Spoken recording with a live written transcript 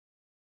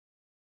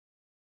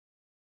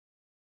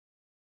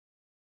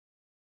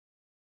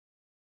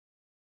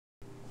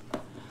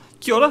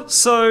Kia ora.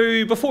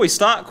 So before we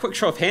start, quick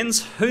show of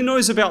hands. Who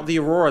knows about the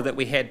Aurora that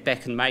we had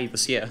back in May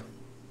this year?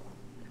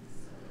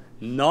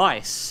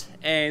 Nice.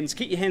 And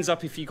keep your hands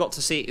up if you got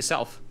to see it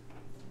yourself.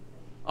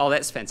 Oh,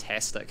 that's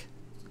fantastic.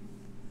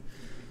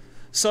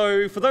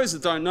 So for those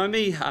that don't know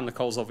me,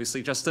 Nicole's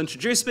obviously just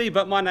introduced me,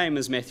 but my name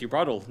is Matthew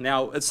Bridle.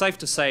 Now, it's safe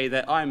to say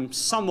that I'm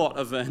somewhat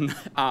of an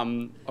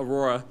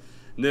Aurora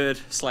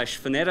nerd slash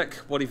fanatic,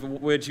 whatever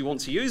word you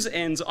want to use,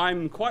 and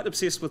I'm quite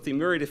obsessed with the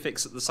myriad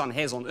effects that the sun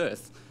has on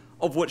Earth,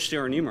 of which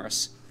there are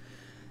numerous.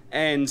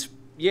 And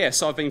yeah,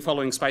 so I've been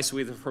following space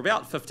weather for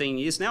about 15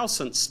 years now,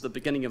 since the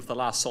beginning of the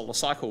last solar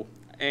cycle.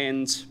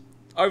 And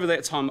over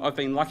that time, I've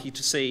been lucky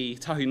to see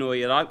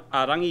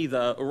Tahu-Nui-Arangi,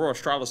 the Aurora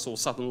Australis or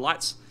Southern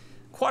Lights,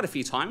 quite a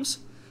few times.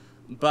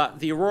 But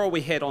the Aurora we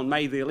had on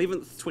May the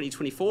 11th,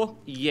 2024,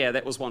 yeah,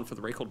 that was one for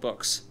the record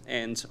books.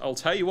 And I'll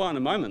tell you why in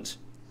a moment.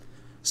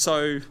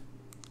 So,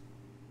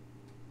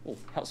 oh,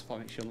 helps if I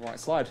make sure on the right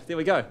slide. There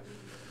we go.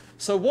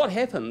 So what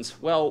happened?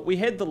 Well, we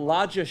had the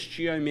largest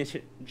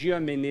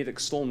geomagnetic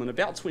storm in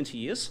about 20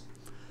 years.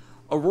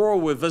 Aurora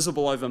were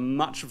visible over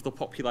much of the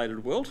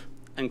populated world,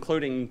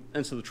 including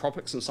into the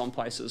tropics in some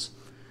places.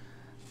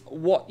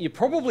 What you're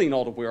probably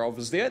not aware of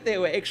is there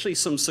were actually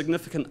some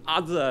significant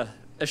other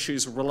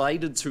issues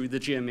related to the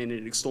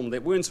geomagnetic storm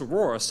that weren't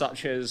Aurora,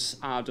 such as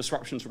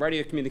disruption to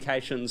radio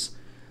communications,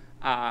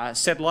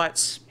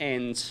 satellites,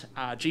 and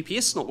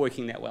GPS not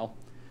working that well.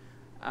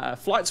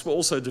 Flights were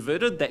also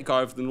diverted that go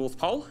over the North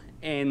Pole,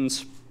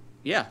 and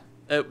yeah,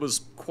 it was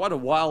quite a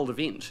wild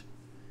event.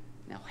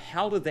 Now,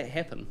 how did that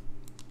happen?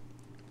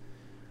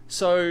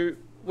 So,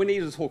 we need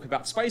to talk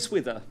about space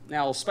weather.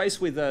 Now,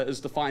 space weather is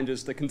defined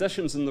as the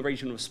conditions in the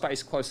region of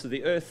space close to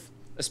the Earth,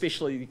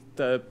 especially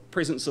the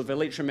presence of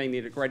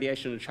electromagnetic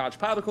radiation and charged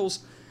particles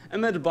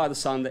emitted by the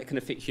sun that can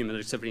affect human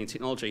activity and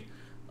technology.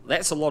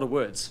 That's a lot of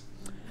words.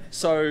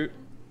 So,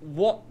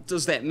 what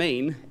does that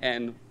mean,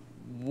 and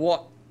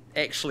what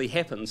actually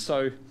happens?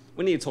 So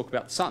we need to talk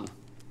about the sun.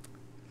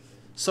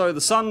 So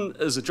the sun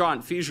is a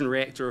giant fusion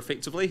reactor,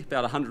 effectively,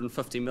 about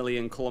 150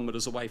 million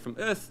kilometers away from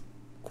Earth,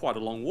 quite a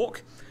long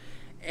walk,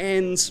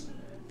 and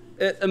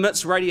it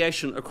emits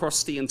radiation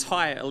across the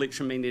entire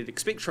electromagnetic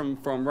spectrum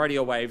from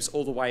radio waves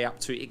all the way up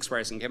to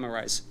X-rays and gamma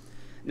rays.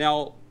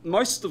 Now,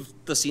 most of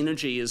this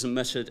energy is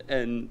emitted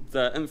in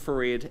the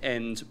infrared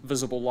and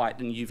visible light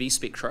and UV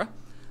spectra,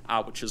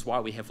 which is why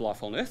we have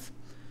life on Earth.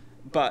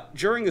 But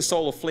during a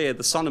solar flare,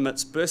 the sun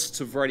emits bursts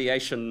of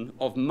radiation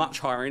of much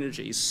higher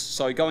energies,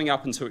 so going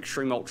up into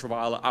extreme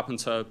ultraviolet, up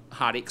into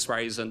hard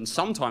X-rays, and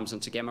sometimes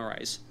into gamma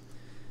rays.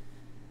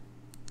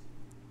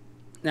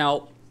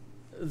 Now,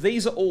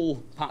 these are all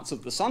parts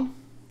of the sun.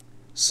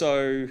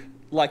 So,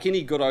 like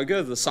any good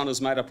ogre, the sun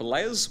is made up of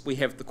layers. We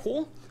have the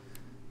core,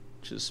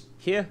 which is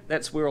here.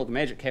 That's where all the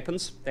magic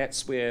happens.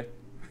 That's where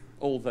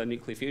all the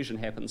nuclear fusion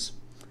happens.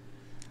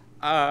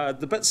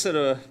 The bits that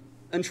are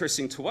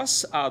interesting to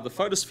us are the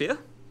photosphere,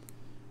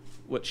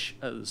 which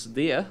is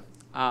there.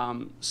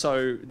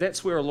 So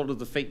that's where a lot of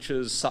the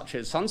features such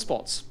as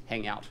sunspots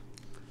hang out.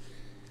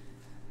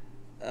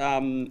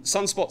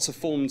 Sunspots are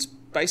formed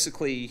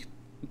basically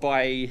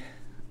by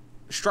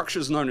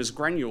structures known as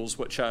granules,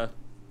 which are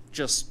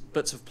just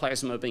bits of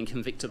plasma being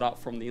convected up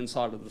from the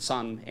inside of the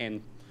sun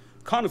and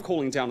kind of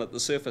cooling down at the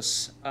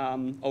surface.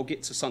 I'll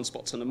get to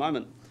sunspots in a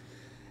moment.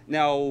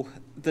 Now,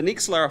 the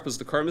next layer up is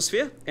the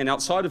chromosphere, and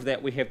outside of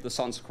that we have the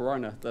sun's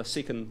corona, the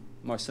second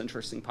most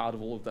interesting part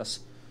of all of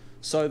this.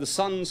 So the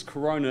sun's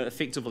corona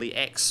effectively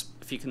acts,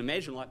 if you can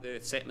imagine, like the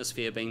Earth's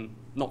atmosphere being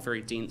not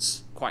very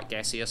dense, quite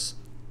gaseous,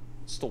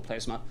 still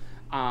plasma,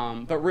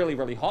 but really,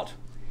 really hot.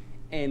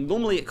 And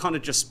normally it kind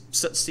of just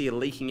sits there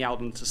leaking out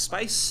into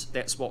space.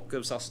 That's what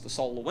gives us the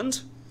solar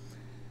wind.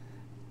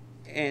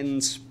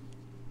 And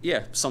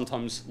yeah,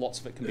 sometimes lots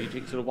of it can be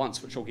ejected at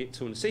once, which I'll get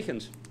to in a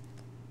second.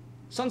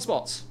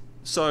 Sunspots.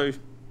 So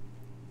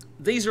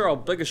these are our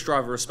biggest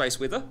driver of space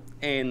weather,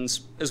 and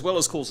as well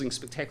as causing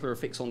spectacular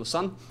effects on the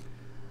sun,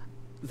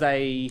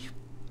 they're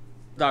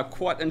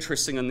quite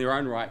interesting in their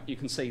own right. You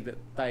can see that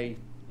they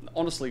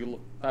honestly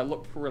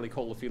look really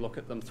cool if you look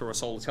at them through a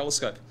solar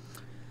telescope.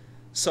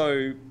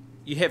 So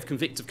you have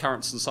convective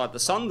currents inside the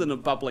sun that are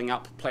bubbling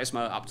up plasma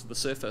up to the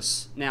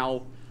surface.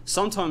 Now,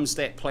 sometimes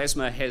that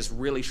plasma has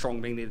really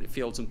strong magnetic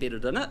fields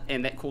embedded in it,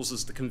 and that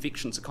causes the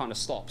convection to kind of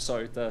stop.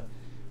 So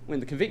when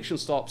the convection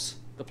stops,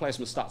 the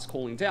plasma starts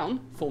cooling down,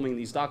 forming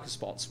these darker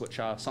spots, which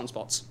are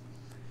sunspots.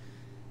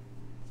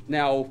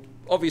 Now,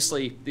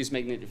 obviously, there's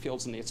magnetic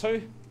fields in there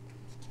too.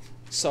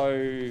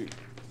 So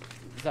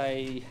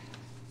they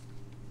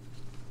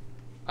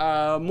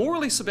are more or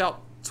less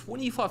about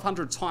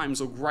 2,500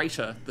 times or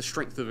greater the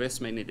strength of Earth's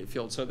magnetic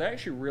field. So they're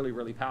actually really,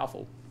 really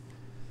powerful.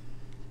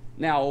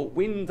 Now,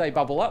 when they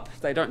bubble up,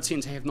 they don't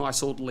tend to have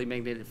nice orderly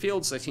magnetic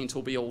fields. They tend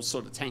to be all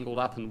sort of tangled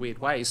up in weird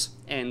ways.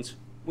 And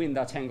when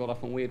they're tangled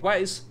up in weird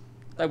ways,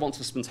 they want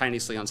to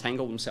spontaneously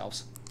untangle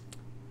themselves,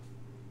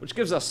 which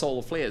gives us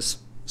solar flares.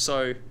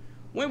 So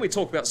when we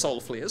talk about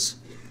solar flares,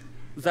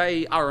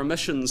 they are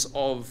emissions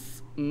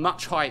of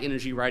much higher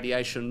energy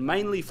radiation,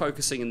 mainly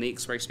focusing in the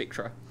X-ray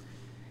spectra.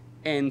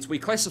 And we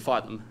classify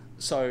them.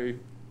 So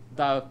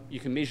you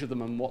can measure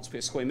them in watts per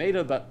square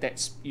meter,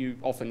 but you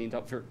often end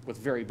up with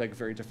very big,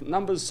 very different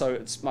numbers, so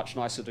it's much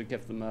nicer to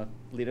give them a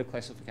letter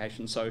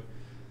classification. So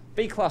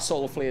B-class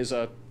solar flares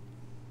are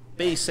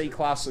B, C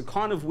class are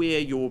kind of where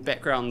your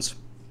background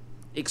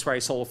X-ray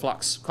solar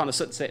flux kind of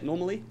sits at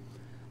normally.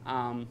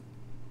 M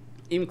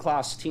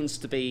class tends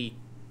to be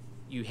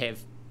you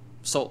have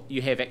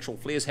actual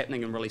flares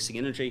happening and releasing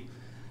energy,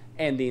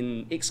 and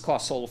then X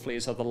class solar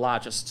flares are the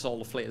largest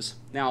solar flares.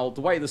 Now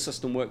the way the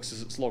system works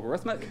is it's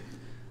logarithmic,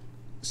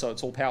 so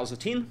it's all powers of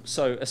 10.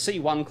 So a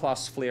C1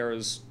 class flare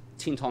is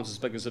 10 times as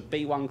big as a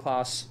B1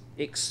 class,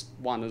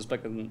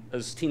 X1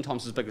 is 10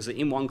 times as big as an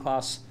M1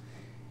 class,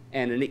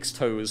 and an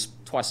X2 is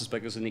twice as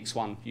big as an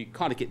X1. You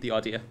kind of get the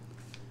idea.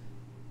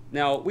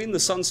 Now, when the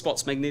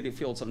sunspot's magnetic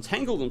fields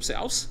untangle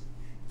themselves,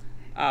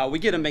 we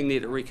get a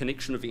magnetic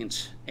reconnection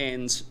event,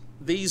 and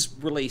these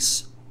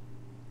release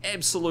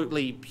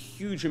absolutely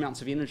huge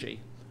amounts of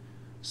energy.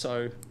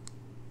 So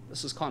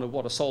this is kind of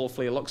what a solar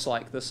flare looks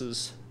like. This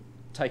is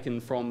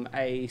taken from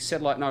a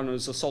satellite known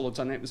as a Solar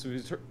Dynamics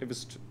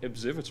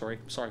Observatory.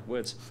 Sorry,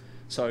 words.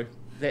 So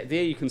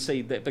there you can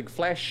see that big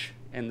flash,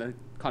 and the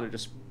kind of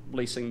just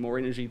releasing more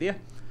energy there.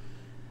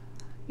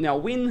 Now,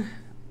 when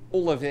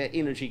all of that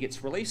energy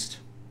gets released,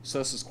 so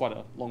this is quite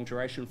a long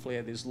duration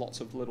flare, there's lots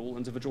of little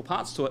individual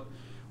parts to it.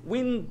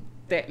 When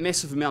that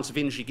massive amount of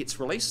energy gets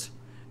released,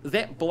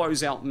 that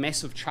blows out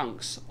massive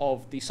chunks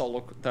of the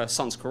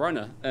sun's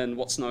corona in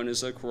what's known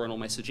as a coronal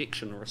mass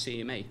ejection, or a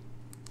CME.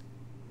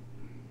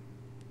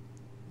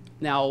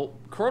 Now,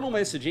 coronal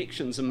mass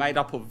ejections are made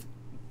up of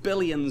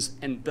billions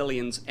and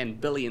billions and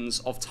billions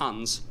of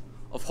tons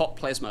of hot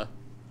plasma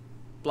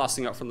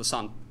blasting up from the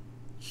sun.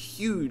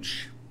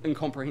 Huge,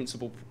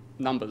 incomprehensible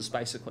numbers,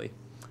 basically.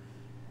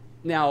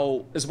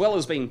 Now, as well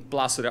as being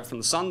blasted out from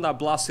the sun, they're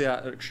blasted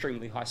out at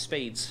extremely high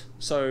speeds.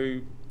 So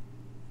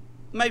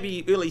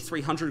maybe early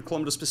 300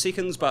 kilometers per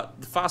second,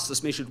 but the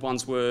fastest measured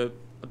ones were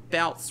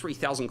about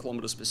 3,000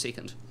 kilometers per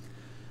second.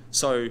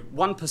 So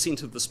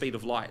 1% of the speed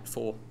of light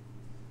for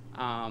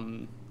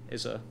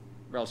as a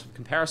relative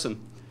comparison.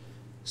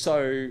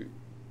 So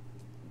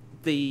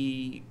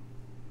the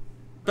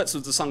bits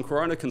of the sun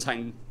corona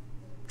contain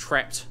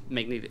trapped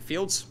magnetic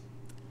fields,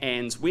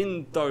 and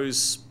when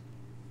those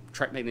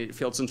trapped magnetic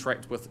fields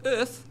interact with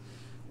Earth,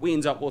 we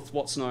end up with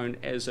what's known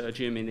as a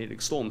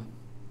geomagnetic storm.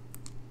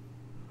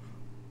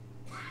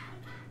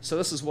 So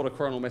this is what a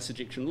coronal mass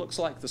ejection looks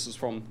like. This is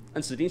from,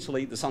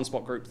 incidentally, the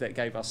sunspot group that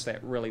gave us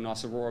that really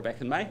nice aurora back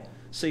in May.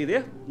 See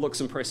there?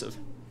 Looks impressive.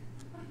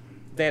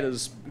 That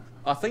is,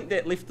 I think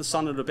that left the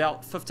sun at about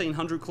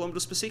 1,500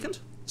 kilometers per second.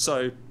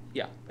 So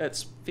yeah,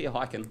 it's fair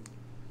hiking.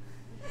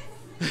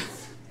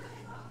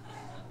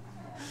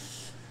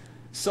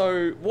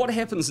 So what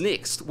happens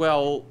next?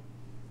 Well,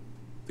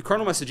 the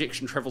coronal mass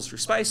ejection travels through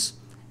space,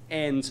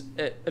 and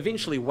it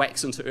eventually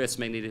whacks into Earth's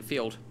magnetic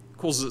field,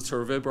 causes it to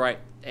reverberate,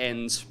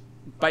 and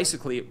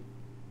basically it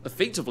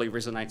effectively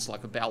resonates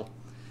like a bell.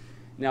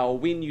 Now,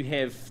 when you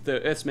have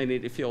the Earth's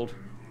magnetic field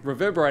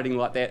reverberating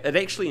like that, it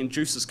actually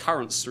induces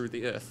currents through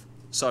the Earth,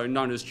 so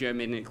known as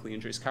geomagnetically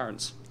induced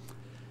currents.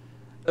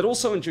 It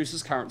also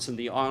induces currents in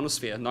the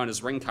ionosphere, known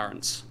as ring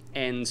currents,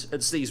 and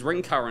it's these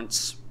ring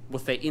currents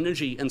with that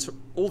energy,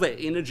 all that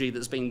energy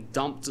that's being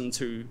dumped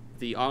into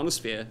the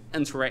ionosphere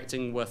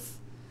interacting with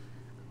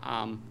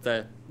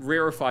the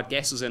rarefied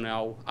gases in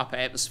our upper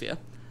atmosphere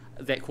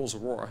that cause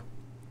aurora.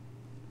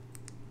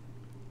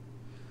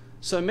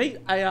 So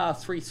meet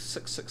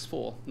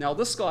AR3664. Now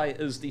this guy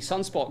is the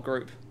sunspot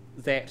group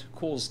that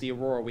caused the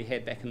aurora we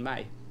had back in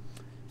May.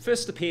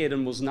 First appeared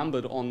and was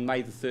numbered on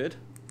May the 3rd,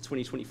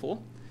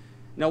 2024.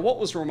 Now what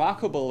was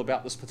remarkable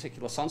about this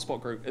particular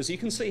sunspot group is you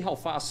can see how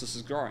fast this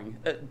is growing.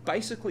 It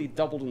basically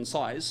doubled in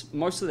size.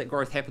 Most of that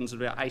growth happens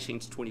in about 18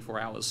 to 24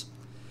 hours.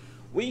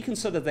 We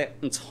consider that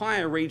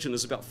entire region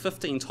is about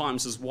 15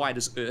 times as wide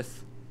as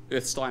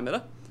Earth's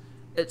diameter.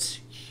 It's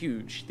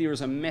huge. There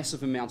is a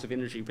massive amount of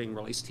energy being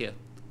released here.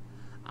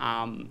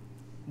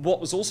 What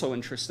was also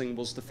interesting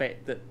was the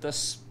fact that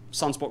this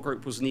sunspot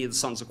group was near the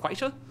sun's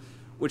equator,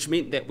 which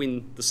meant that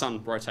when the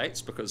sun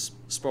rotates, because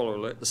spoiler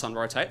alert, the sun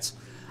rotates,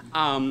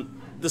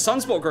 the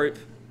sunspot group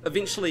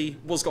eventually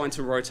was going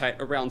to rotate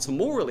around to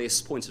more or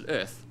less pointed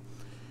Earth.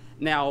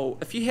 Now,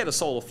 if you had a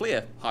solar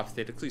flare,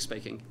 hypothetically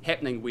speaking,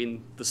 happening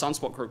when the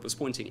sunspot group was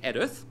pointing at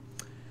Earth,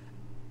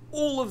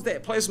 all of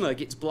that plasma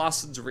gets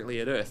blasted directly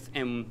at Earth,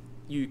 and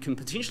you can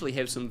potentially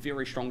have some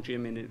very strong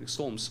geomagnetic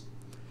storms.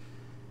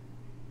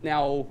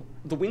 Now,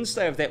 the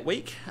Wednesday of that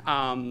week,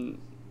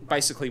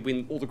 basically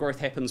when all the growth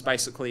happens,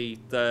 basically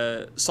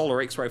the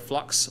solar X-ray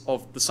flux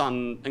of the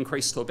sun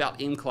increased to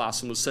about M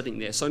class and was sitting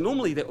there. So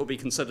normally that would be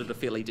considered a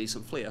fairly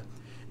decent flare.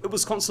 It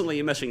was constantly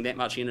emitting that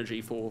much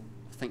energy for,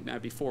 I think,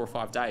 maybe 4 or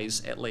 5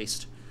 days at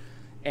least,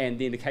 and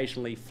then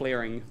occasionally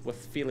flaring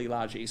with fairly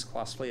large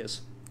S-class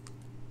flares.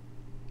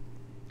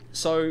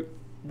 So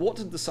what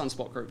did the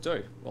sunspot group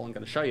do? Well, I'm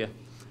going to show you.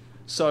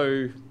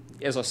 So,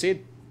 as I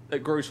said,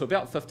 it grew to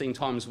about 15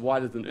 times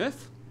wider than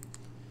Earth.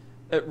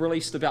 It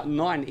released about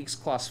 9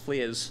 X-class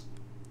flares,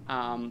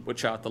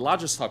 which are the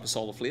largest type of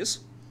solar flares.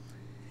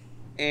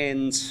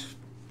 And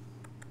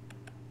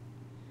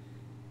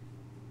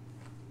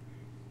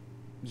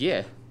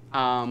yeah,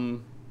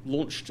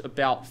 launched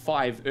about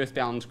 5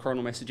 earthbound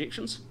coronal mass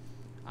ejections.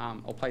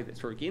 I'll play that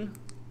through again.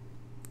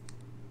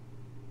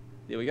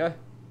 There we go.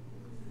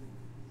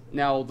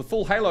 Now, the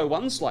full halo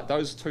ones, like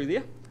those two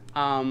there,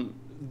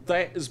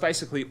 that is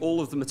basically all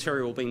of the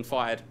material being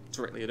fired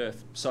directly at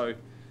Earth. So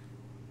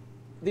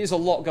there's a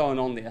lot going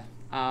on there.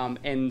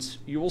 And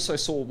you also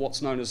saw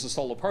what's known as a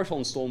solar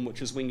proton storm,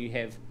 which is when you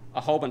have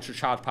a whole bunch of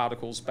charged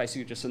particles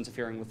basically just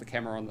interfering with the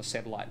camera on the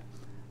satellite.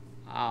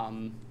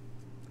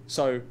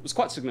 So it was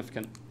quite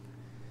significant.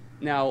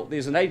 Now,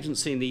 there's an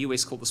agency in the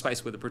US called the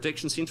Space Weather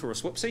Prediction Center, or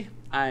SWPC,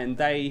 and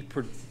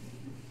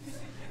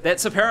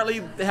that's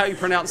apparently how you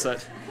pronounce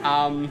it.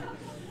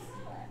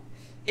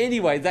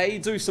 Anyway, they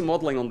do some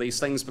modelling on these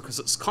things because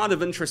it's kind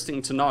of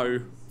interesting to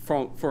know,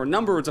 for a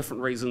number of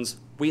different reasons,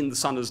 when the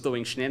sun is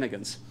doing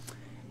shenanigans.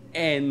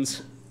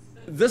 And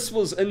this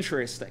was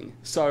interesting.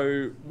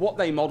 So what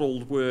they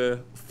modelled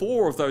were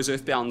 4 of those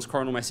earthbound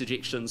coronal mass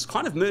ejections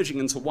kind of merging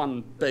into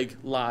one big,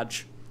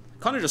 large,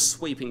 kind of just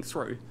sweeping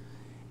through.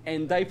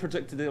 And they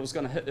predicted that it was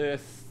going to hit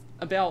Earth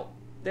about,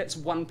 that's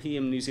 1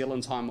 PM New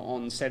Zealand time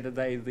on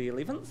Saturday the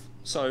 11th,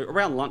 so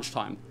around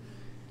lunchtime.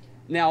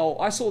 Now,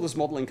 I saw this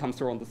modelling come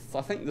through on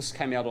I think this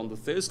came out on the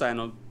Thursday, and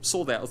I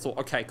saw that, I thought,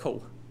 okay,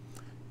 cool.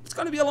 It's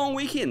going to be a long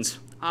weekend.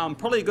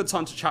 Probably a good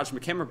time to charge my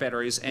camera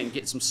batteries and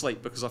get some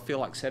sleep, because I feel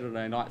like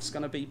Saturday night's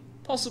going to be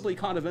possibly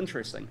kind of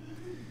interesting.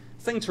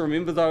 Thing to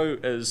remember, though,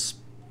 is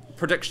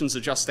predictions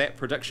are just that,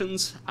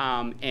 predictions,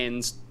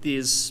 and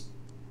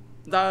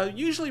they're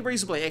usually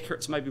reasonably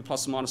accurate to maybe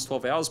plus or minus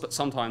 12 hours, but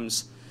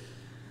sometimes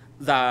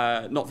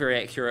they're not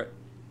very accurate.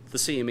 The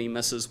CME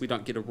misses, we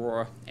don't get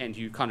Aurora, and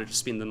you kind of just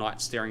spend the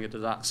night staring at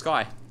a dark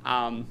sky.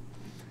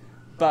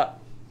 But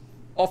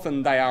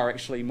often they are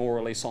actually more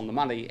or less on the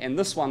money, and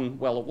this one,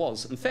 well, it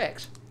was. In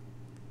fact,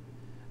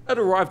 it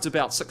arrived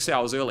about 6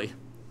 hours early.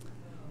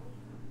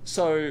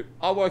 So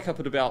I woke up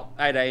at about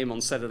 8 AM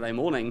on Saturday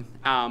morning,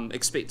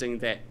 expecting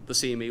that the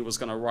CME was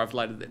going to arrive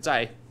later that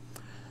day.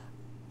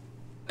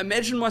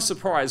 Imagine my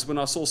surprise when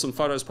I saw some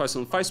photos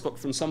posted on Facebook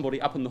from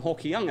somebody up in the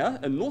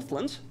Hokianga in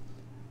Northland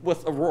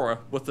with Aurora,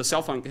 with the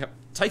cell phone,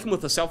 taken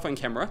with a cell phone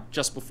camera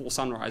just before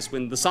sunrise,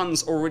 when the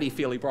sun's already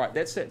fairly bright.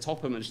 That's that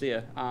top image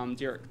there,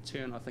 Derek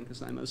Turn, I think his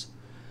name is.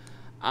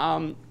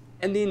 And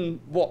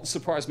then what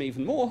surprised me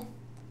even more,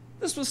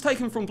 this was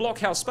taken from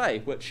Blockhouse Bay,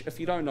 which, if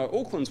you don't know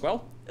Auckland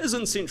well, is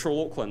in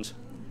central Auckland.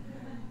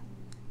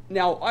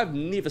 Now, I've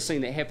never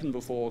seen that happen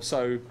before,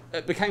 so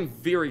it became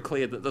very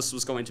clear that this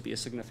was going to be a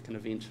significant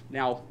event.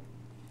 Now,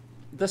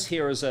 this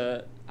here is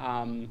a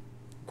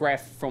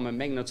graph from a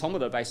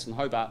magnetometer based in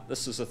Hobart.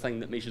 This is a thing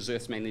that measures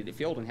Earth's magnetic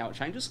field and how it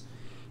changes.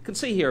 You can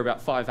see here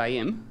about 5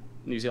 AM,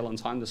 New Zealand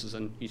time, this is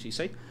in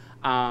UTC.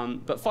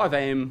 But 5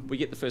 AM, we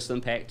get the first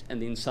impact,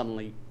 and then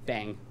suddenly,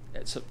 bang.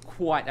 It's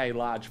quite a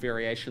large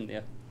variation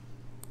there.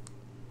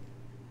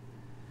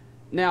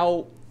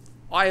 Now,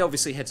 I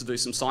obviously had to do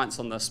some science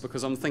on this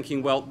because I'm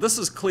thinking, well, this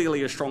is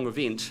clearly a strong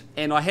event.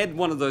 And I had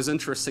one of those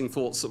interesting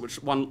thoughts,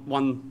 which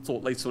one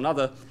thought leads to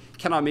another.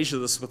 Can I measure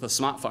this with a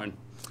smartphone?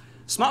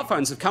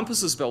 Smartphones have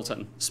compasses built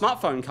in.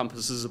 Smartphone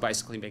compasses are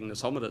basically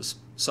magnetometers.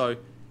 So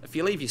if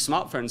you leave your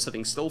smartphone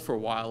sitting still for a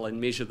while and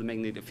measure the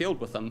magnetic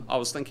field with them, I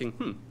was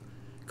thinking,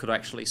 could I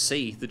actually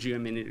see the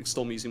geomagnetic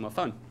storm using my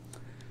phone?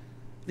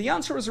 The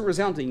answer is a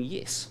resounding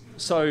yes.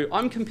 So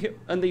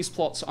in these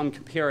plots, I'm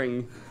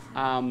comparing,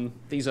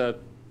 these are,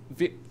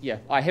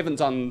 I haven't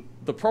done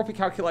the proper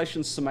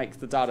calculations to make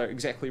the data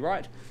exactly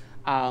right,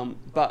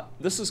 but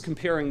this is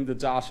comparing the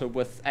data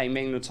with a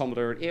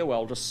magnetometer at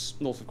Airwell,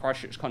 just north of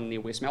Christchurch, kind of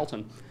near West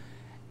Melton.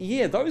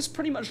 Yeah, those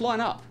pretty much line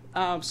up.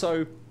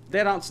 So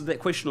that answered that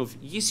question of,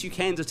 yes, you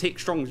can detect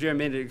strong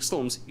geomagnetic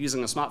storms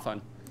using a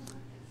smartphone.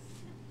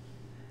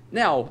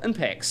 Now,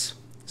 impacts.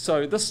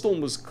 So this storm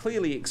was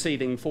clearly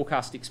exceeding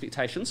forecast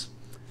expectations.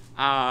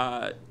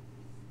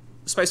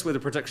 Space Weather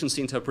Prediction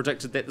Center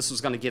predicted that this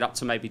was going to get up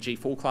to maybe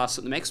G4 class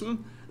at the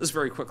maximum. This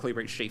very quickly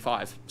reached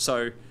G5.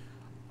 So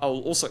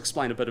I'll also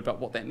explain a bit about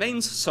what that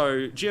means.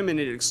 So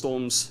geomagnetic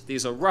storms,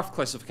 there's a rough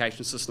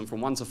classification system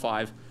from 1 to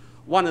 5.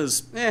 1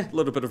 is a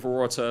little bit of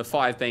Aurora, to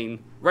 5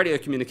 being radio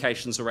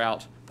communications are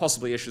out,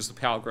 possibly issues with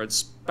power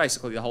grids,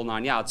 basically the whole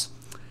 9 yards.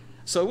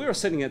 So we were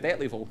sitting at that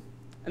level.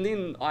 And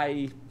then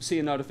I see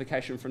a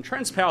notification from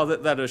Transpower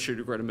that they'd issued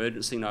a grid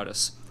emergency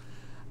notice.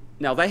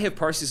 Now, they have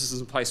processes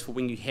in place for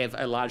when you have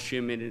a large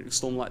geomagnetic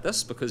storm like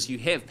this, because you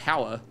have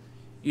power,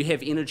 you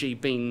have energy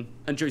being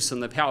induced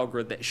in the power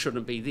grid that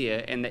shouldn't be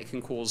there, and that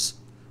can cause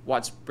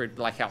widespread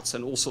blackouts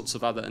and all sorts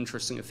of other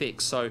interesting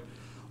effects. So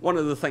one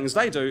of the things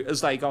they do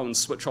is they go and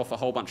switch off a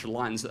whole bunch of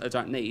lines that they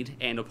don't need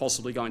and are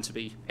possibly going to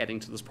be adding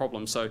to this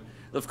problem. So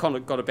they've kind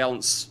of got to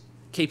balance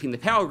keeping the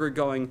power grid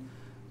going,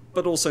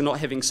 but also not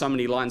having so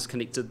many lines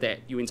connected that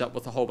you end up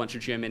with a whole bunch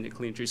of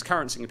geomagnetically induced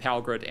currents in the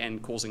power grid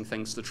and causing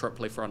things to trip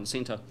left, right, and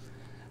centre.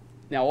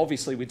 Now,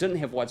 obviously, we didn't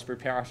have widespread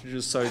power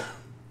outages, so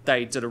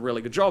they did a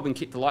really good job and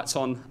kept the lights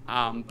on,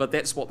 but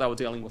that's what they were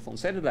dealing with on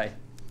Saturday.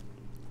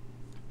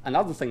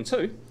 Another thing,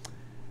 too,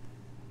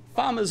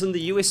 Farmers in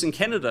the US and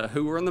Canada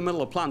who were in the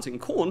middle of planting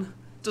corn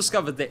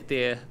discovered that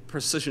their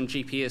precision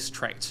GPS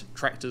tracked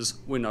tractors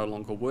were no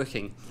longer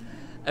working.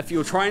 If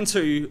you're trying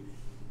to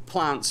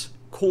plant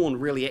corn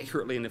really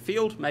accurately in a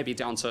field, maybe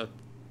down to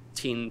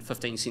 10,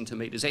 15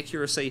 centimeters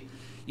accuracy,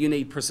 you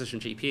need precision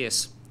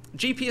GPS.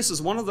 GPS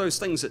is one of those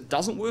things that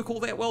doesn't work all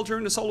that well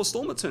during a solar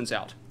storm, it turns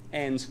out.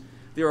 And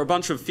there are a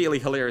bunch of fairly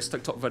hilarious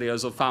TikTok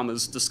videos of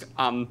farmers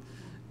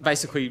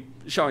basically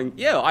showing,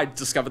 yeah, I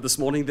discovered this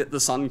morning that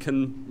the sun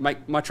can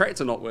make my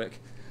tractor not work.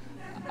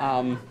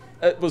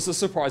 It was a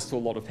surprise to a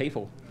lot of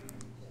people.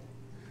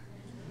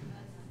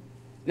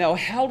 Now,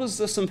 how does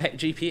this impact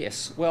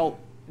GPS? Well,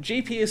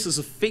 GPS is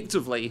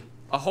effectively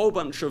a whole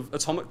bunch of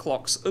atomic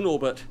clocks in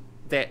orbit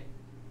that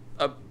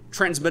are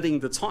transmitting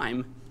the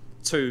time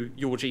to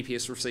your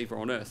GPS receiver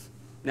on Earth.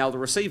 Now, the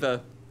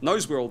receiver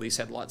knows where all these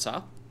satellites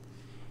are,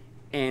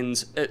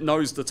 and it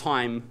knows the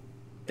time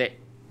that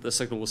the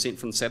signal was sent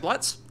from the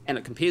satellites, and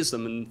it compares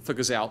them and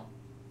figures out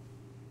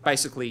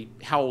basically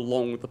how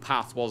long the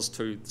path was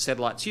to the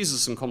satellites,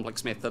 uses some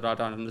complex math that I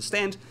don't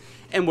understand,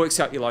 and works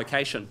out your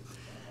location.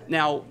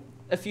 Now,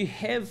 if you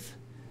have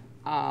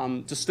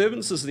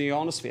disturbances in the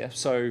ionosphere,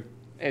 so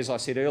as I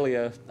said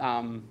earlier,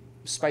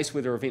 space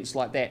weather events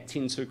like that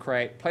tend to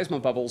create plasma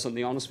bubbles in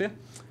the ionosphere.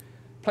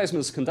 Plasma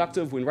is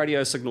conductive. When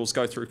radio signals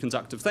go through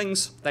conductive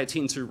things, they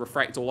tend to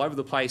refract all over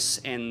the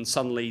place, and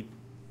suddenly,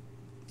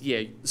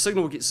 the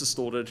signal gets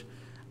distorted.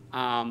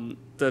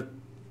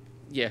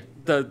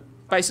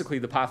 Basically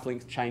the path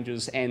length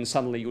changes, and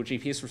suddenly your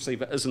GPS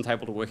receiver isn't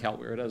able to work out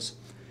where it is.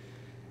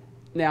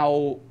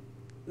 Now,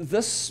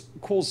 this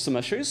caused some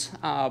issues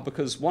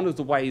because one of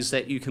the ways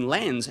that you can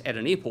land at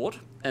an airport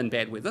in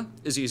bad weather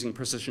is using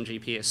precision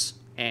GPS,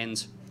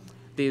 and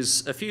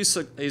there's a few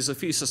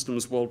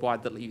systems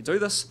worldwide that let you do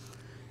this.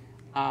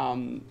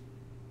 And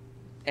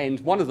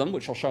one of them,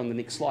 which I'll show in the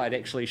next slide,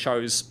 actually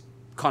shows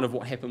kind of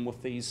what happened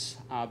with these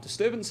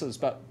disturbances,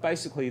 but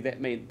basically that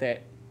meant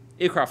that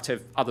aircraft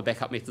have other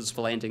backup methods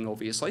for landing,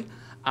 obviously,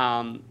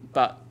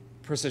 but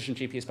precision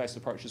GPS-based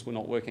approaches were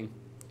not working.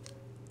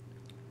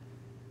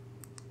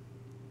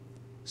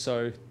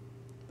 So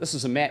this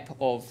is a map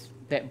of,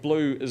 that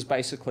blue is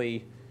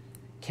basically,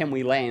 can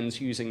we land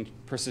using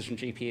precision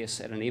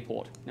GPS at an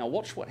airport? Now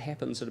watch what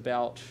happens at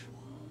about,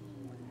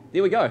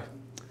 there we go.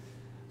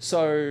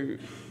 So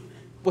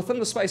within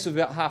the space of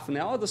about half an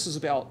hour, this is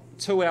about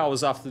 2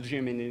 hours after the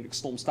geomagnetic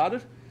storm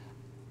started,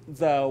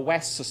 the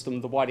WAS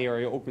system, the Wide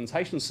Area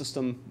Augmentation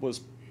System, was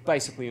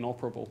basically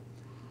inoperable.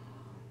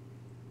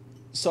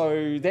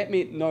 So that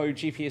meant no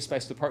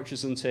GPS-based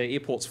approaches into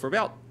airports for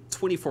about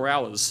 24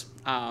 hours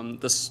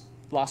this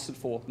lasted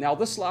for. Now,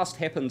 this last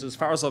happened, as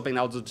far as I've been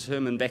able to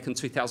determine, back in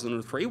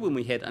 2003 when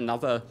we had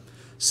another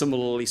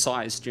similarly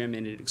sized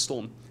geomagnetic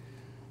storm.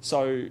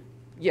 So,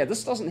 yeah,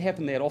 this doesn't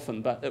happen that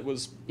often, but it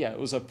was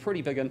a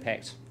pretty big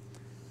impact.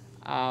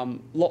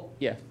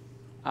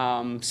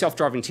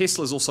 Self-driving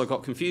Teslas also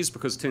got confused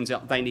because it turns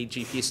out they need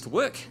GPS to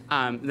work.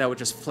 They were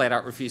just flat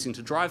out refusing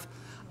to drive.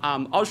 I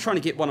was trying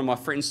to get one of my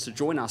friends to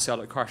join us out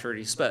at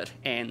Christchurch Spit,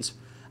 and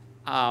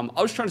I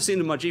was trying to send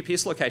him my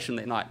GPS location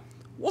that night.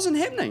 Wasn't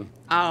happening.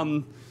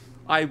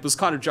 I was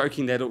kind of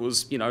joking that it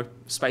was,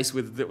 space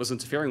weather that was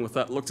interfering with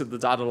it. Looked at the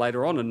data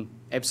later on, and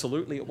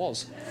absolutely it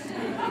was.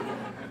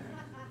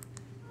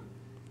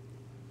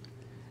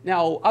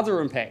 Now,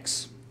 other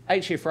impacts.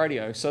 HF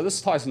radio. So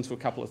this ties into a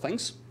couple of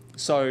things.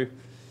 So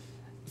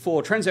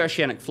for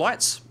transoceanic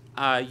flights,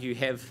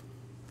 transoceanic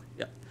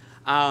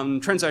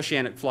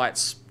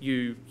flights,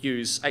 you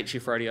use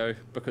HF radio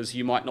because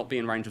you might not be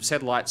in range of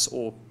satellites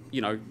or,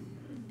 the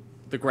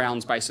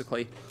grounds,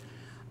 basically.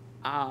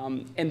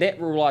 And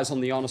that relies on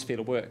the ionosphere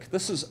to work.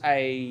 This is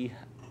a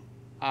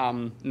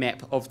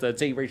map of the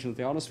D region of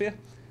the ionosphere,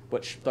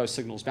 which those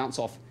signals bounce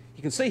off.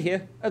 You can see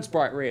here, it's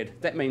bright red.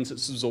 That means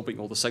it's absorbing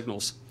all the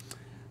signals.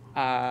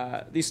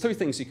 There's two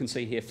things you can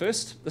see here.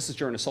 First, this is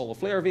during a solar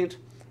flare event.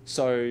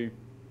 So,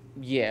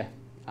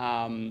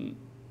 nothing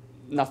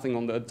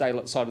on the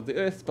daylit side of the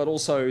Earth, but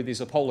also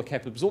there's a polar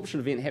cap absorption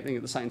event happening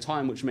at the same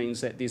time, which means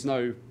that there's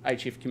no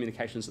HF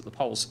communications at the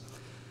poles.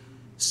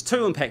 There's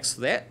two impacts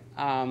to that.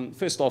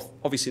 First off,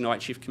 obviously no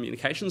HF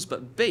communications,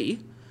 but B,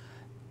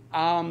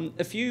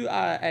 if you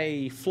are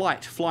a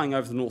flight flying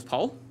over the North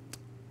Pole,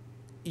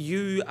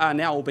 you are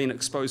now being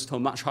exposed to a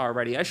much higher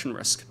radiation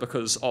risk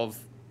because of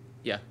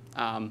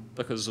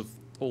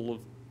all of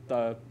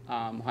the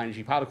high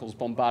energy particles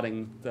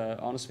bombarding the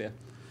ionosphere.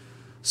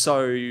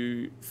 So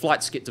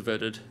flights get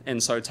diverted,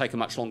 and so take a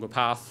much longer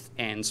path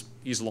and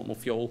use a lot more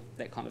fuel,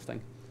 that kind of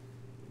thing.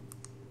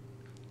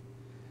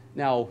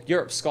 Now,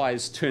 Europe's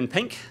skies turned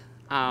pink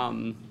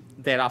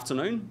that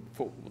afternoon.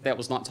 That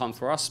was nighttime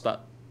for us,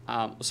 but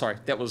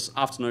that was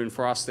afternoon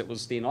for us. That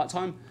was their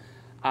nighttime,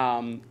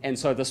 and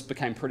so this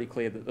became pretty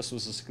clear that this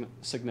was a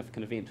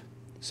significant event.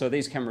 So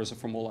these cameras are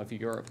from all over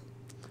Europe.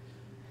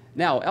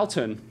 Now, our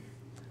turn.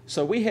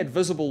 So we had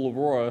visible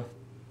aurora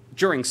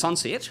during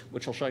sunset,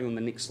 which I'll show you on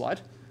the next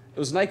slide. It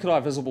was naked eye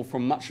visible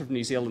from much of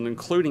New Zealand,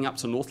 including up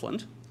to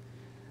Northland.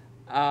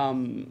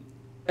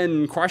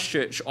 in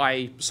Christchurch,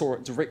 I saw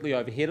it directly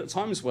overhead at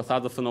times with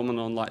other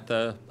phenomenon like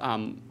the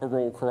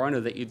Aurora corona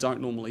that you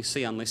don't normally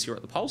see unless you're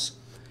at the poles.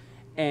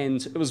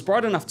 And it was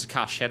bright enough to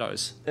cast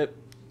shadows. It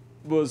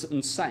was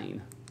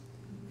insane.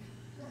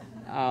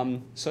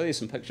 So there's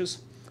some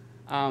pictures.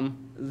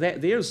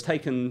 That there is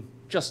taken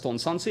just on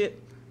sunset.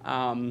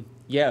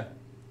 Yeah,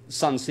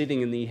 sun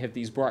setting and then you have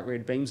these bright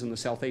red beams in the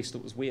southeast.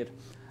 It was weird.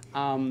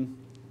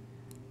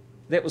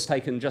 That was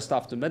taken just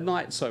after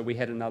midnight, so we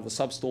had another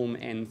substorm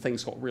and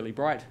things got really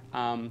bright.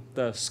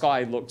 The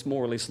sky looked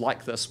more or less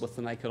like this with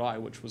the naked eye,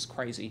 which was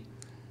crazy.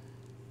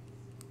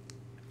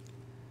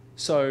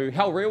 So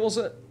how rare was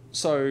it?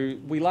 So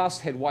we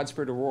last had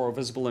widespread aurora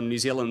visible in New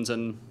Zealand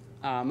in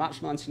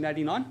March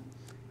 1989,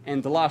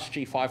 and the last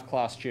G5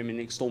 class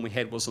geomagnetic storm we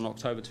had was in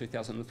October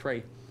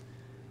 2003.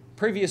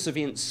 Previous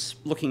events,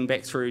 looking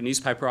back through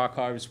newspaper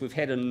archives, we've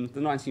had in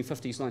the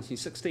 1950s,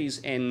 1960s,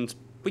 and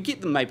we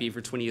get them maybe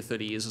every 20 or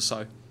 30 years or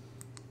so.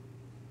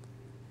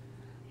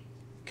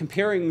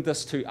 Comparing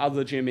this to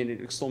other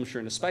geomagnetic storms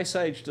during the space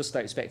age, this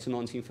dates back to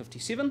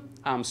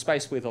 1957.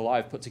 Space Weather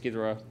Live put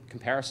together a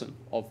comparison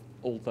of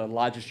all the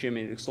largest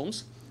geomagnetic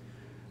storms.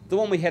 The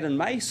one we had in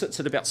May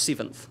sits at about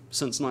 7th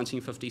since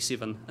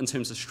 1957 in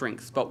terms of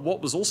strength, but what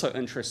was also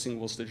interesting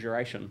was the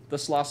duration.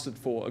 This lasted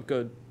for a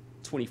good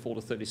 24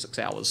 to 36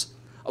 hours.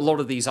 A lot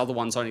of these other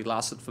ones only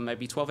lasted for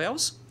maybe 12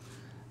 hours.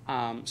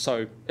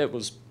 So it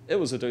was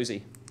a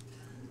doozy.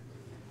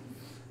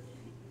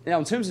 Now,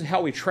 in terms of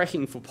how we're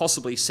tracking for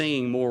possibly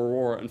seeing more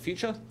aurora in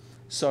future,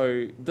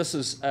 so this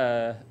is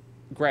a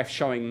graph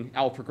showing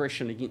our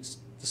progression against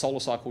the solar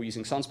cycle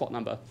using sunspot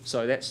number.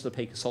 So that's the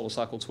peak of solar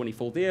cycle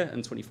 24 there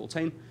in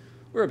 2014.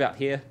 We're about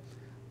here.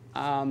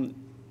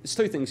 There's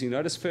two things you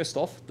notice. First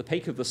off, the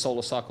peak of the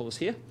solar cycle is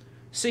here.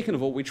 Second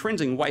of all, we're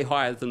trending way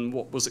higher than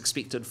what was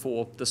expected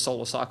for the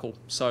solar cycle.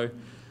 So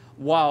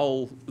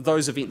while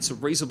those events are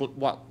reasonable,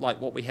 like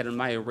what we had in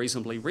May, are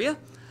reasonably rare,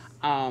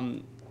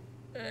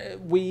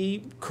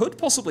 we could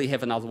possibly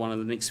have another one in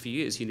the next few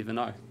years. You never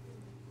know.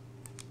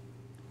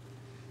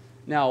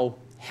 Now,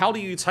 how do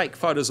you take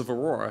photos of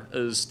aurora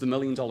is the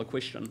million-dollar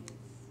question.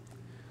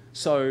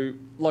 So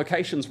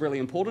location's really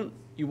important.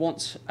 You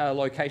want a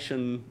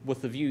location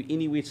with a view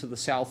anywhere to the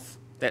south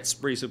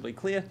that's reasonably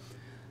clear,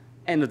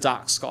 and a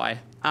dark sky.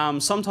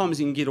 Sometimes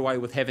you can get away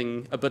with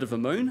having a bit of a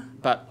moon,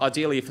 but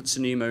ideally if it's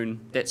a new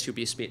moon, that's your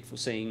best bet for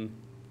seeing,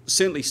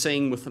 certainly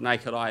seeing with the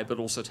naked eye, but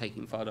also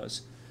taking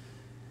photos.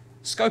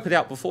 Scope it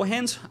out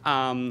beforehand.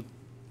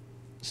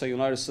 So you'll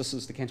notice this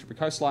is the Canterbury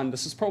coastline.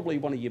 This is probably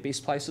one of your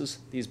best places.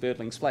 There's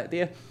Birdling's Flat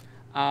there.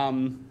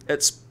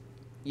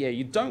 Yeah,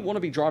 you don't want to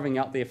be driving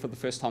out there for the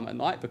first time at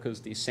night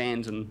because there's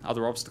sand and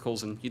other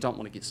obstacles and you don't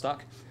want to get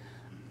stuck.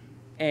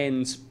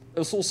 And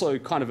it's also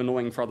kind of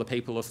annoying for other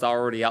people if they're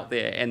already out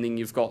there and then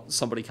you've got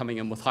somebody coming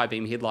in with high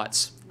beam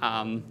headlights.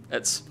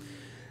 It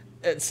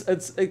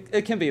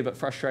can be a bit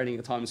frustrating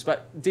at times,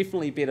 but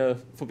definitely better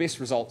for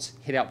best results,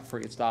 head out before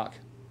it gets dark.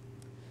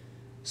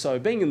 So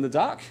being in the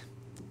dark,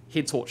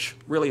 head torch,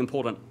 really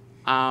important.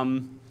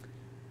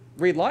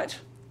 Red light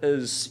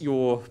is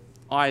your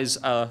eyes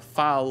are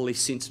far less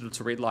sensitive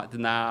to red light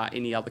than they are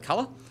any other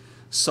colour.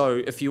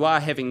 So if you are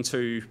having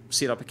to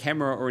set up a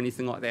camera or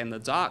anything like that in the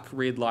dark,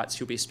 red light's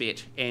your best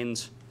bet.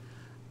 And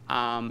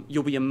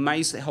you'll be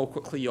amazed at how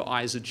quickly your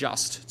eyes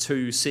adjust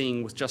to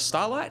seeing with just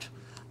starlight.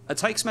 It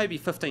takes maybe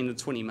 15 to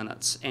 20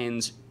 minutes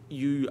and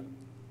you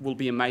will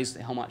be amazed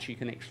at how much you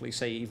can actually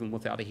see even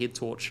without a head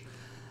torch.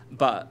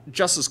 But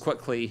just as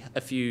quickly,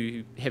 if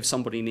you have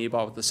somebody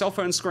nearby with a cell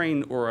phone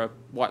screen or a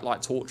white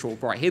light torch or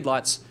bright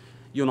headlights,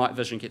 your night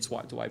vision gets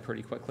wiped away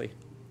pretty quickly.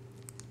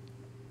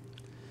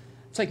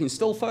 Taking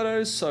still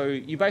photos, so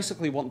you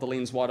basically want the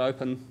lens wide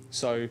open,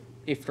 so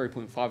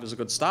f3.5 is a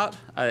good start.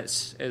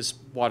 It's as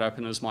wide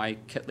open as my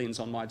kit lens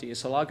on my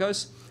DSLR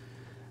goes.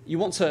 You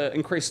want to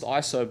increase the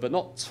ISO, but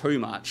not too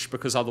much,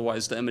 because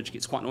otherwise the image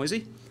gets quite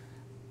noisy.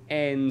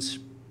 And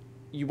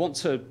you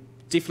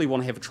definitely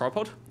want to have a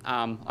tripod.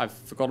 I've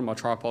forgotten my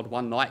tripod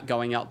one night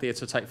going out there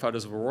to take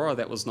photos of aurora.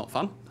 That was not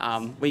fun.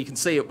 Where you can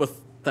see it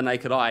with the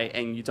naked eye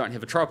and you don't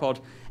have a tripod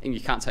and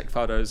you can't take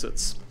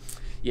photos,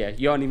 yeah,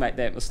 you only make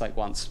that mistake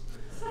once.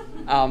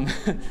 And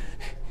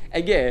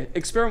yeah,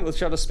 experiment with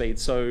shutter speed,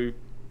 so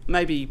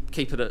maybe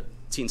keep it at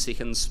 10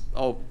 seconds,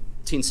 or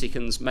 10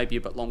 seconds, maybe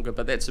a bit longer,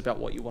 but that's about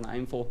what you want to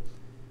aim for.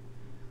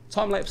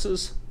 Time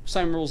lapses,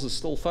 same rules as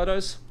still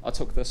photos. I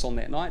took this on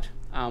that night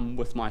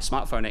with my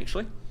smartphone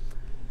actually.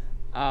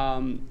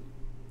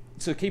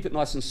 To keep it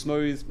nice and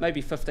smooth,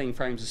 maybe 15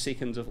 frames a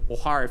second or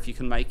higher if you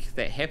can make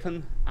that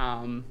happen,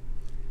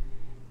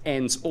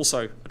 and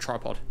also a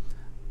tripod.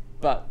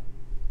 But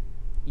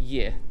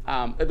yeah,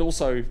 it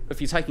also, if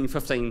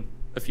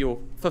you're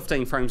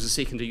 15 frames a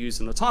second to use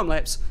in a time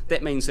lapse,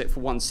 that means that for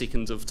 1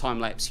 second of time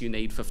lapse you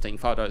need 15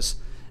 photos.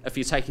 If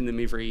you're taking them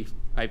every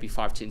maybe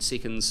 5-10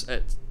 seconds,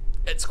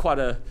 it's quite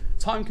a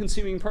time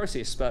consuming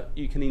process, but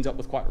you can end up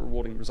with quite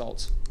rewarding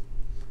results.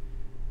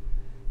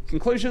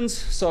 Conclusions,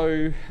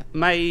 so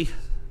May,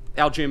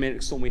 our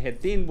geomagnetic storm we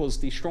had then was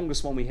the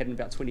strongest one we had in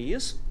about 20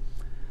 years.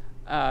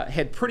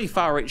 Had pretty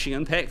far-reaching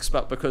impacts,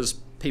 but because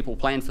people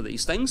plan for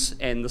these things,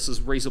 and this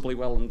is reasonably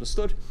well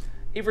understood.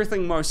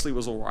 Everything mostly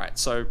was all right.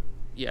 So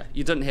yeah,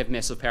 you didn't have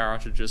massive power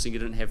outages, and you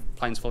didn't have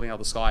planes falling out of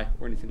the sky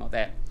or anything like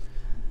that.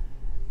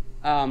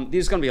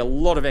 There's going to be a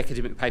lot of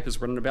academic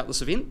papers written about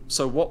this event.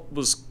 So what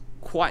was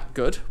quite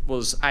good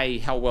was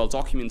how well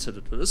documented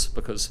it is,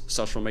 because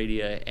social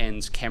media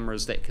and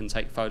cameras that can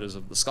take photos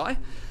of the sky,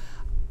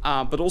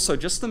 but also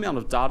just the amount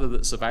of data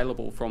that's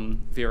available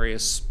from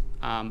various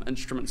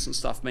instruments and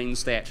stuff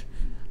means that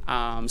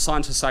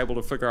scientists are able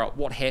to figure out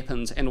what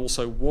happened and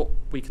also what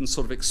we can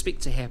sort of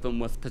expect to happen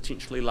with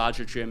potentially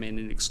larger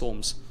geomagnetic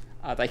storms.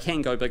 They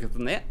can go bigger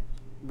than that,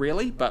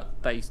 really,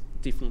 but they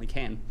definitely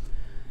can.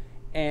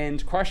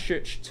 And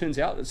Christchurch, turns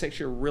out, it's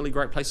actually a really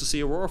great place to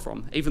see Aurora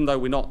from. Even though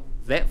we're not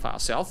that far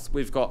south,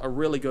 we've got a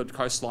really good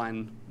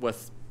coastline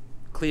with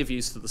clear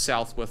views to the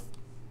south with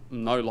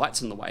no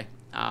lights in the way.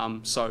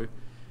 So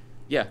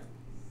yeah,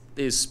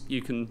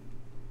 you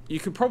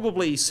could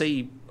probably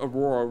see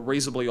Aurora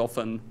reasonably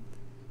often.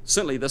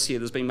 Certainly this year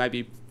there's been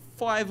maybe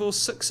 5 or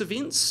 6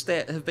 events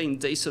that have been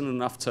decent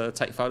enough to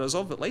take photos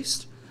of, at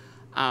least.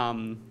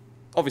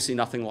 Obviously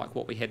nothing like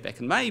what we had back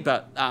in May,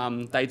 but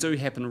they do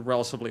happen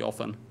relatively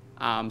often,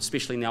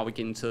 especially now we're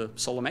getting to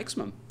solar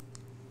maximum.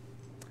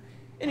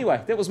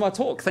 Anyway, that was my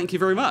talk. Thank you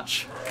very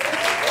much.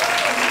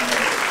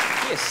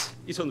 Yes,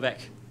 you two in the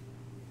back.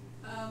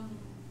 I've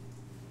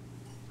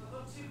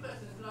got 2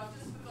 questions, but I've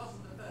just forgotten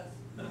the first.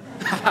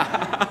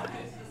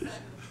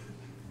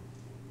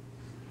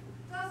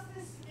 Does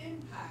this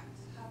impact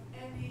have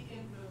any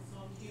influence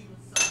on human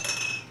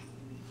psyche?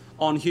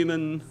 On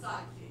human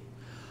Psyche?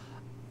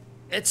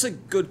 It's a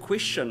good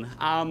question.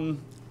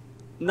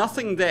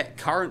 Nothing that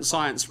current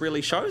science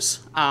really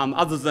shows,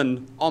 other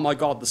than, oh my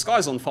god, the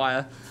sky's on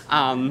fire,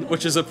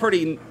 which is a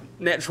pretty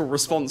natural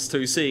response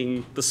to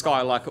seeing the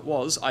sky like it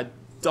was. I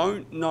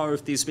don't know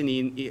if there's been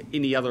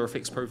any other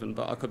effects proven,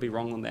 but I could be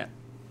wrong on that.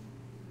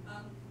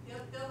 The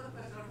other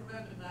question I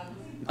remember now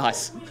was,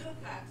 Nice. what we look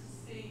at to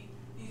see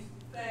these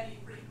fairly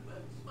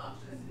frequent, much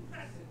less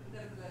impressive, but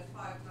nevertheless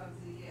 5 times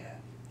a year,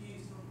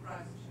 views from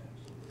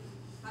Christchurch.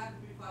 How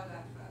did we find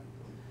out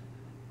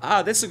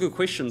about it? That's a good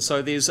question.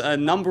 So there's a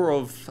number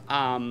of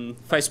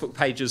Facebook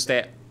pages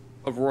that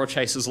Aurora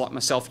chasers like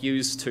myself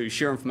use to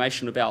share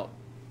information about,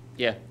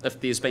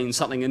 if there's been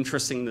something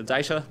interesting in the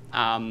data,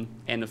 and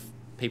if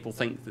people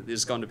think that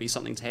there's going to be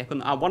something to happen.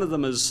 One of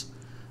them is,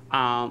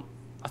 I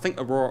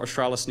think, Aurora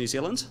Australis New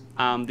Zealand.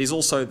 There's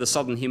also the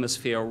Southern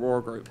Hemisphere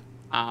Aurora group.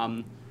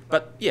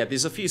 But yeah,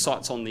 there's a few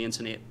sites on the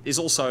internet. There's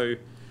also,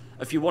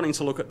 if you're wanting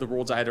to look at the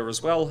raw data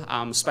as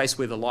well, Space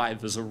Weather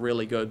Live is a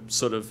really good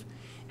sort of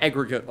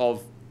aggregate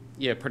of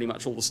pretty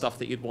much all the stuff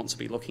that you'd want to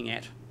be looking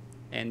at.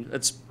 And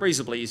it's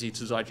reasonably easy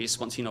to digest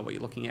once you know what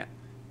you're looking at.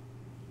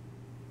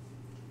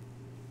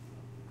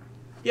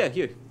 Yeah,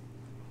 you.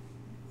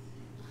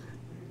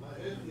 I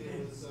heard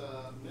there was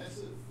a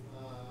massive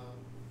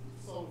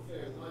solar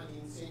flare in the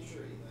 19th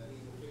century that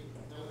even affected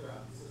the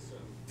telegraph system.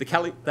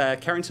 The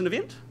Carrington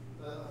event?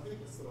 I think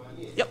that's the one,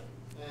 yes. Yep.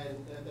 And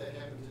if that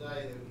happened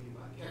today, there would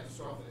be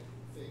catastrophic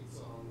effects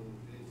on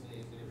the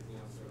internet and everything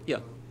else.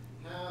 Yep.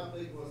 How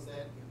big was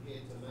that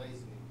compared to May's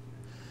event?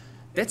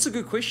 That's a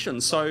good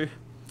question. So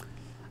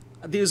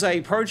there's a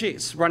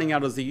project running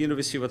out of the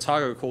University of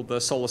Otago called the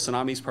Solar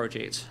Tsunamis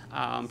Project.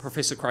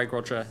 Professor Craig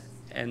Roger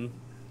and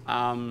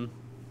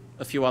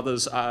a few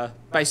others are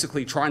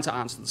basically trying to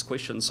answer this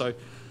question. So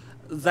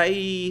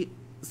they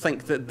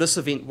think that this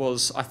event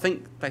was, I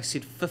think they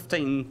said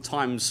 15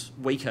 times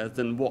weaker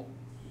than what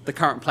the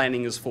current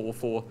planning is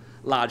for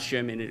large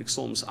geomagnetic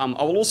storms. I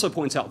will also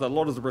point out that a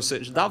lot of the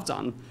research they've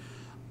done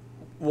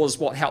was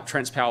what helped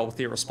Transpower with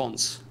their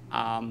response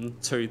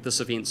to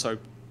this event. So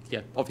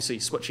yeah, obviously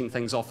switching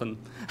things off and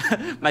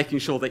making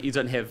sure that you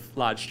don't have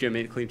large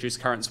geomagnetically induced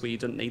currents where you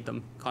didn't need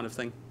them, kind of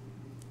thing.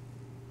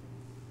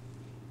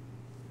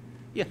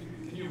 Yeah.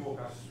 Can you walk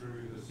us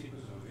through the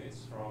sequence of events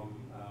from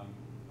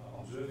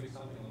observing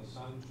something on the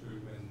sun to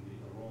when the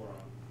aurora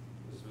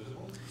is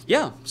visible?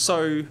 Yeah,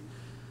 so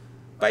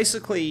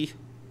basically,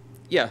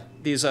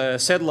 there's a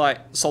satellite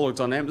solar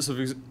dynamics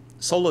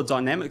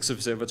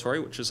observatory,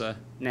 which is a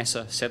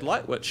NASA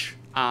satellite, which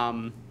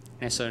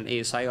NASA and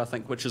ESA, I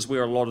think, which is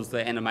where a lot of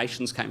the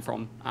animations came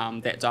from,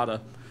 that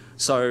data.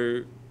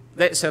 So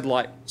that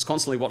satellite is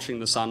constantly watching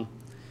the sun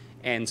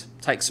and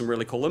takes some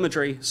really cool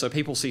imagery. So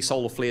people see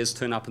solar flares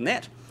turn up in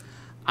that.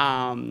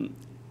 And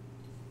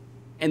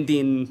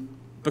then,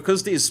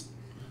 because it's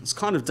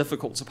kind of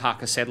difficult to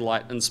park a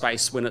satellite in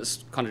space when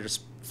it's kind of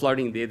just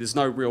floating there, there's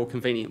no real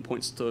convenient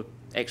points to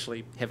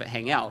actually have it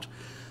hang out.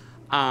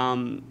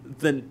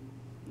 Then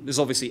there's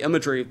obviously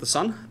imagery of the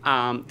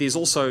sun. There's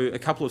also a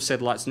couple of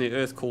satellites near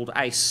Earth called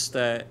ACE,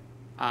 the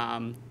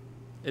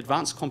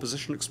Advanced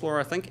Composition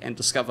Explorer, I think, and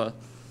Discover,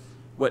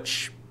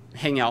 which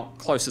hang out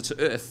closer to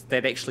Earth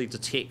that actually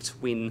detect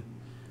when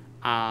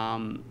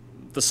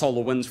the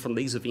solar wind from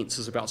these events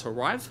is about to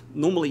arrive.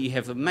 Normally you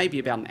have maybe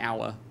about an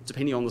hour,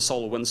 depending on the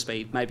solar wind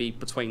speed, maybe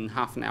between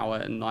half an hour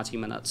and 90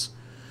 minutes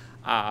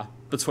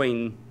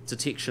between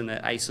detection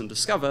at ACE and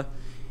Discover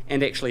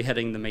and actually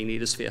hitting the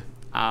magnetosphere.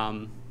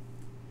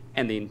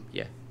 And then,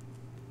 yeah.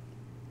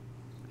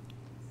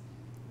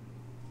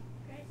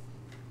 Great.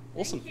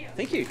 Awesome.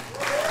 Thank you.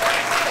 Thank you.